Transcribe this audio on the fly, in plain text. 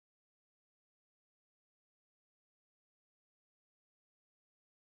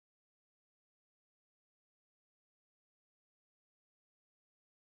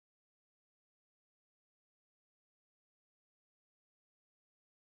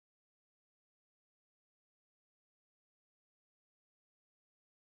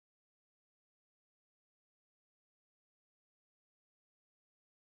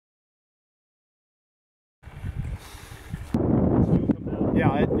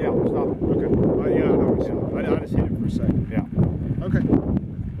Yeah, we'll stop it. Okay. Yeah, I know we stopped. I just hit it for a second. Yeah. Okay.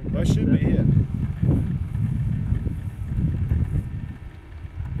 That should be it.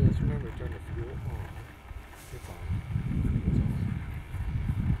 Just remember to turn the fuel on. It's on.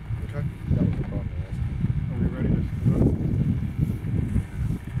 Okay. That was the problem. Are we ready to run?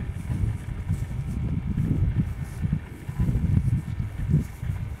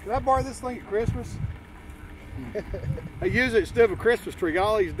 Can I borrow this thing at Christmas? I use it instead of a Christmas tree. Got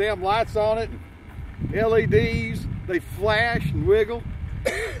all these damn lights on it, and LEDs. They flash and wiggle.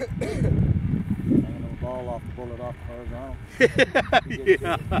 Hanging a ball off the bullet off the horizontal.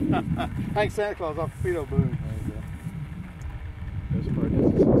 Yeah. Hang Santa Claus off the Fido boom. There's a part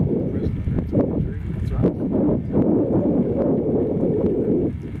that's a sensible prison under its own tree. That's right.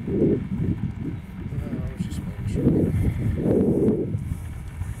 I was just making sure. Okay.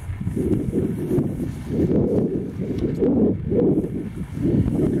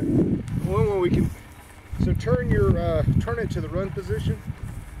 One more we can. So turn it to the run position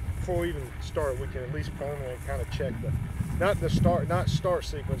before we even start. We can at least preliminarily kind of check not start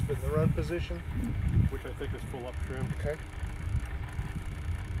sequence, but the run position. Which I think is full up trim. Okay.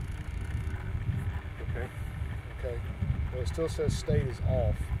 Okay. Okay. Well, it still says state is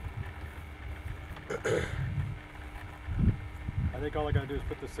off. I think all I gotta do is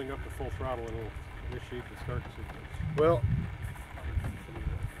put this thing up to full throttle and it'll initiate the start sequence. Well.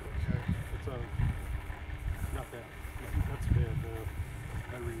 Okay. It's not that. That's bad.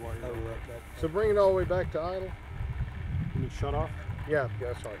 I rewire. So bring it all the way back to idle. You mean shut off? Yeah.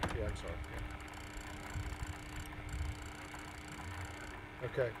 That's right. Yeah, I'm sorry.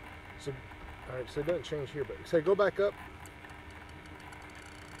 Yeah. Okay. So, all right. So it doesn't change here, but say go back up.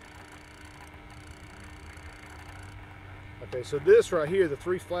 Okay. So this right here, the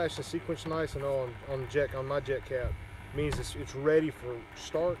 3 flash and sequence nice and all on my Jetcat means it's ready for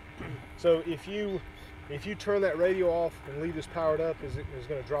start. So if you turn that radio off and leave this powered up, is it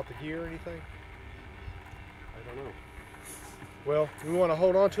going to drop the gear or anything? I don't know. Well, we want to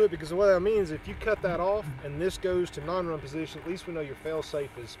hold on to it because what that means, if you cut that off and this goes to non-run position, at least we know your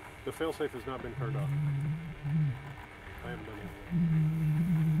fail-safe is... The fail-safe has not been turned off. I haven't done it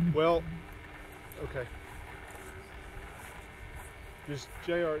yet. Well, okay. Just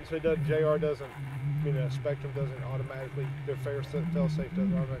JR, so JR doesn't, Spectrum doesn't automatically, their fail-safe doesn't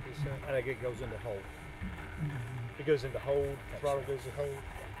automatically set. I think it goes into hold. It goes into hold, throttle goes to hold.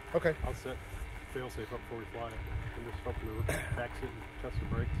 Okay. I'll set fail-safe up before we fly it. And just open the back seat and test the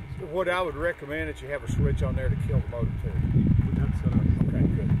brakes. What I would recommend is you have a switch on there to kill the motor too. We got set up. Okay,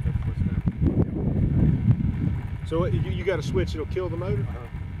 good. That's what's there. So you got a switch, it'll kill the motor?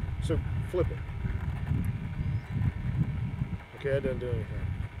 So flip it. Okay, that doesn't do anything.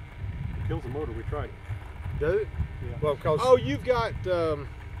 It kills the motor. We tried it. Does it? Yeah. Well, because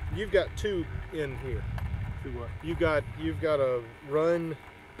You've got 2 in here. Do what? You've got a run.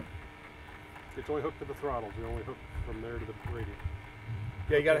 It's only hooked to the throttles. We only hook from there to the radio.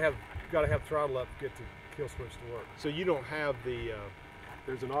 yeah, you gotta have throttle up to get the kill switch to work. So you don't have the.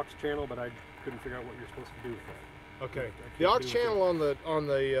 There's an aux channel, but I couldn't figure out what you're supposed to do with that. Okay. I The aux can't do channel on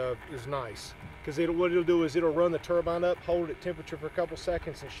the is nice because what it'll do is it'll run the turbine up, hold it at temperature for a couple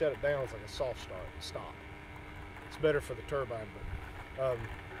seconds, and shut it down. It's like a soft stop. It's better for the turbine, but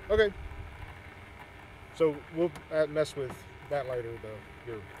okay. So we'll mess with that later.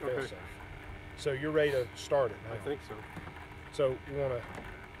 Your fail-safe. So you're ready to start it now. I think so. So we want to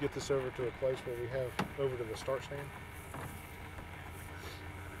get this over to a place where we have over to the start stand.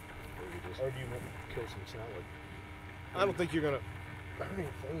 Or do you want to kill some salad? I don't think you're gonna. I don't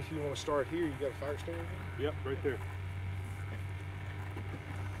even think if you want to start here, you got a fire stand. Yep, right there.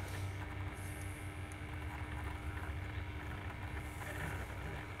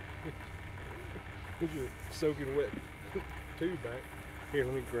 You're soaking wet tube back. Here,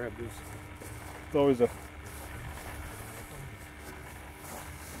 let me grab this. It's always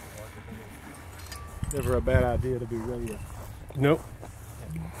Never a bad idea to be ready. Nope.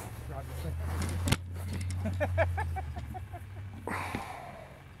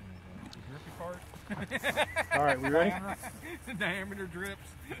 All right, we ready? The diameter drips.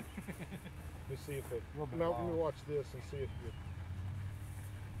 Let's see if it. Now let me watch this and see if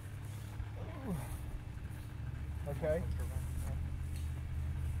you. Okay.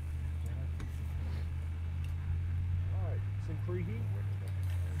 All right, it's in preheat.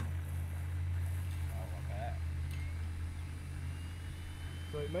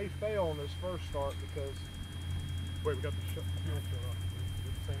 So it may fail on this first start because. Wait, we got the fuel shut off.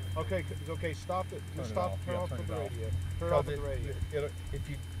 Okay, it's okay. Stop it. Turn off the radio. Turn Because off the radio. if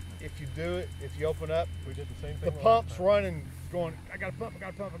you if you do it, if you open up, We did the same thing. the pump's running, going, I got a pump, I got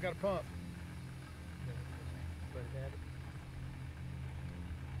a pump, I got a pump.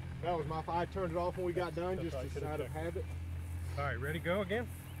 That was my fault. I turned it off when we got done, just That's right, out of habit. All right, ready, go again?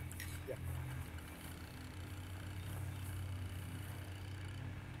 Yeah.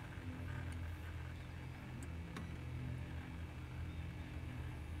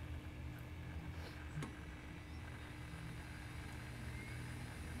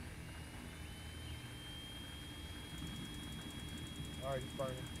 All right, it's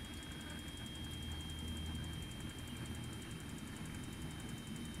burning.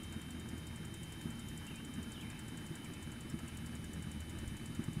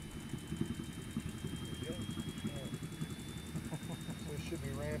 So it should be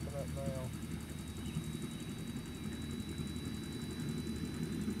ramping up now.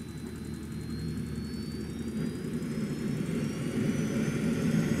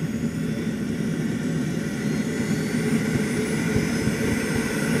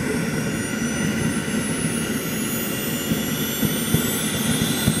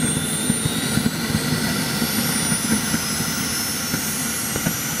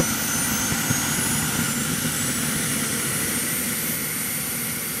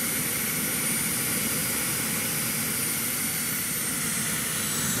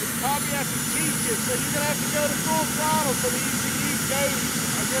 Probably have to teach you, so you're gonna have to go to full throttle so the ECU goes.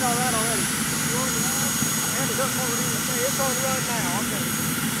 I did all that already. You on the line? I had to hook over to the thing. It's on the run now. Okay.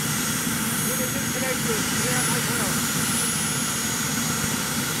 We can disconnect this. Yeah, I will.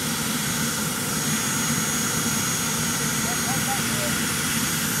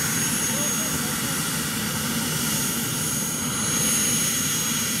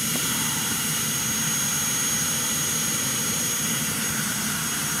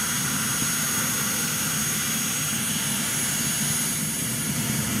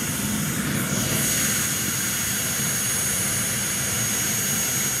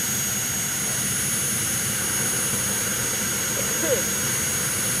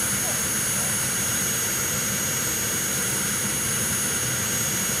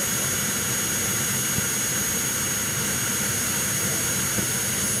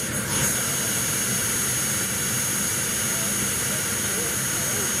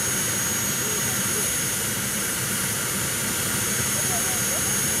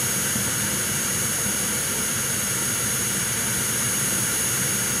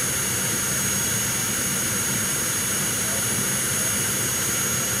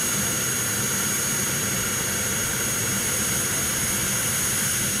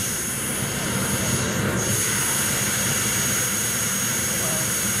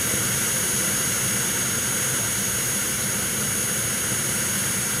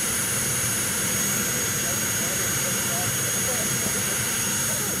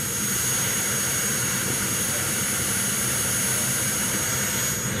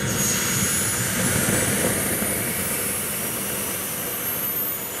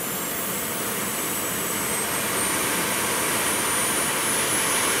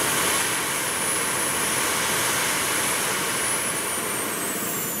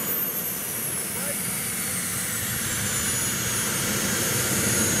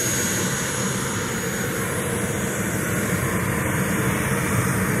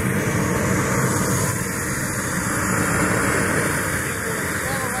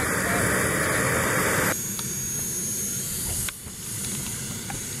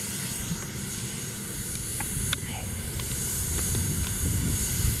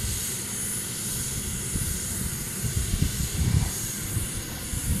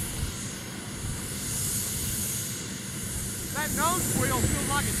 That nose wheel feels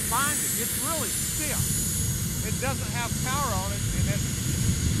like it's binding. It's really stiff. It doesn't have power on it, and that's